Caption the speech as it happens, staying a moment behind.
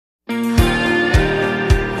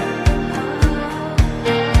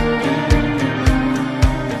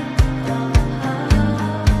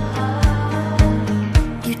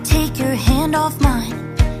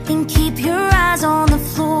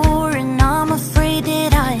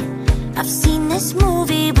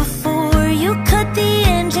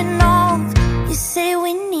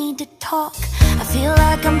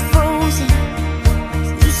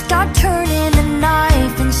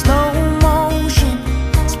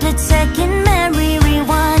it second memory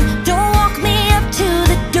rewind. Don't walk me up to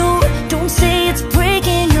the door. Don't say it's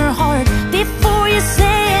breaking your heart before you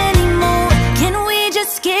say anymore. Can we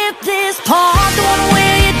just skip this part, the one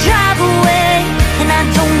where you drive away and I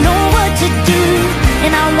don't know what to do,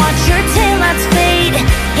 and I watch your taillights fade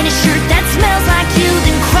in a shirt that smells like you,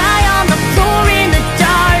 then cry on the floor in the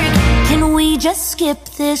dark? Can we just skip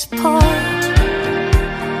this part?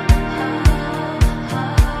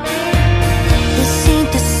 This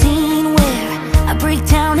ain't the scene where I break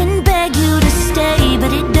down and beg you to stay,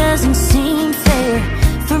 but it doesn't seem fair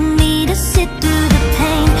for me to sit through the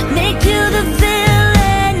pain, make you the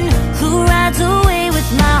villain who rides away with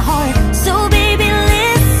my heart. So baby,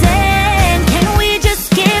 listen, can we just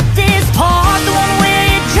skip this part, the one where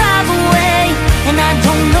you drive away and I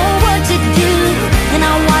don't know what to do, and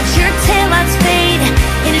I watch your taillights fade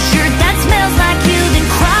in a shirt that smells like you, then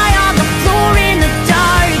cry on the floor in the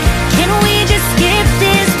dark? Can we just skip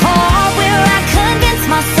this part where I convince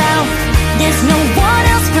myself there's no one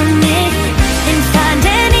else for me, and find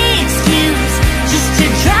any excuse just to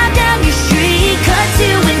drive down your street, cut to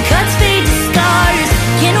and cuts fade to scars?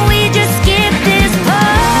 Can we just skip this part?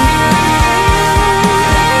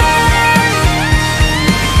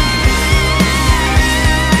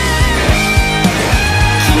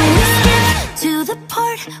 Can we skip to the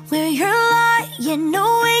part where you're lying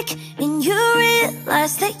awake and you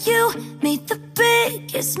realize that you made the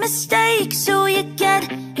biggest mistake? So you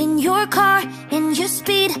get in your car and you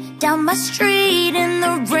speed down my street, and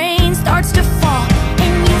the rain starts to fall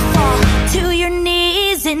and you fall to your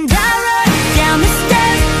knees, and I run down the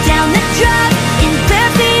stairs, down the drive in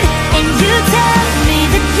bare feet, and you tell me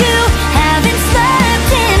that you haven't slept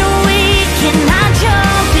in a week, and I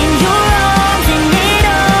jump in your arms and it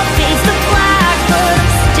all fades to black, but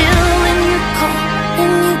I'm still in your car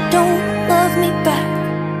and you don't love me back.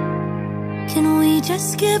 Can we just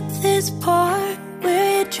skip this part where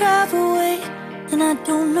you drive away and I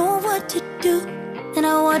don't know what to do, and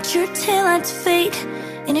I watch your taillights fade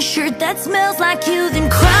in a shirt that smells like you, then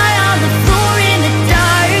cry on the floor in the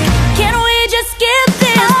dark? Can we just skip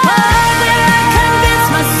this part where I convince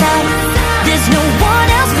myself there's no one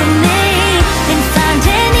else for me, and find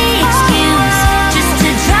any excuse just to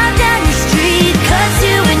drive down your street, cut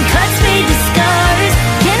to and cuts fade to scars?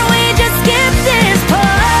 Can we just skip this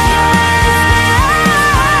part?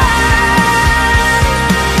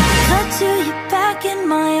 Cut to you back in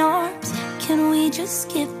my arms. Can we just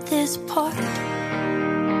skip this part?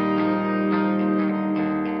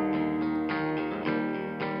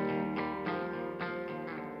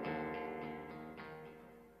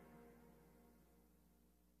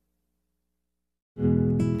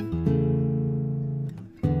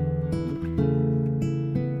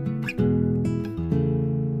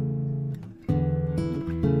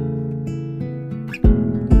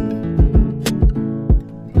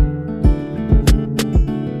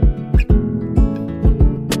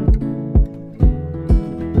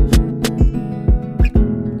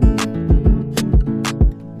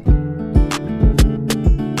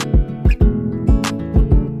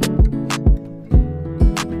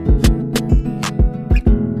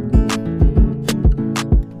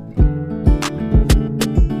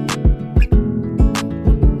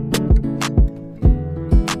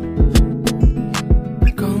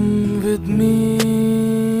 With me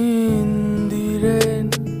in the rain,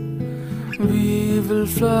 we will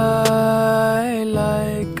fly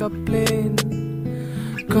like a plane.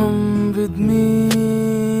 Come with me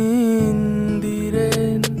in the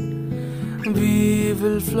rain, we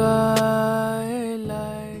will fly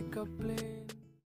like a plane.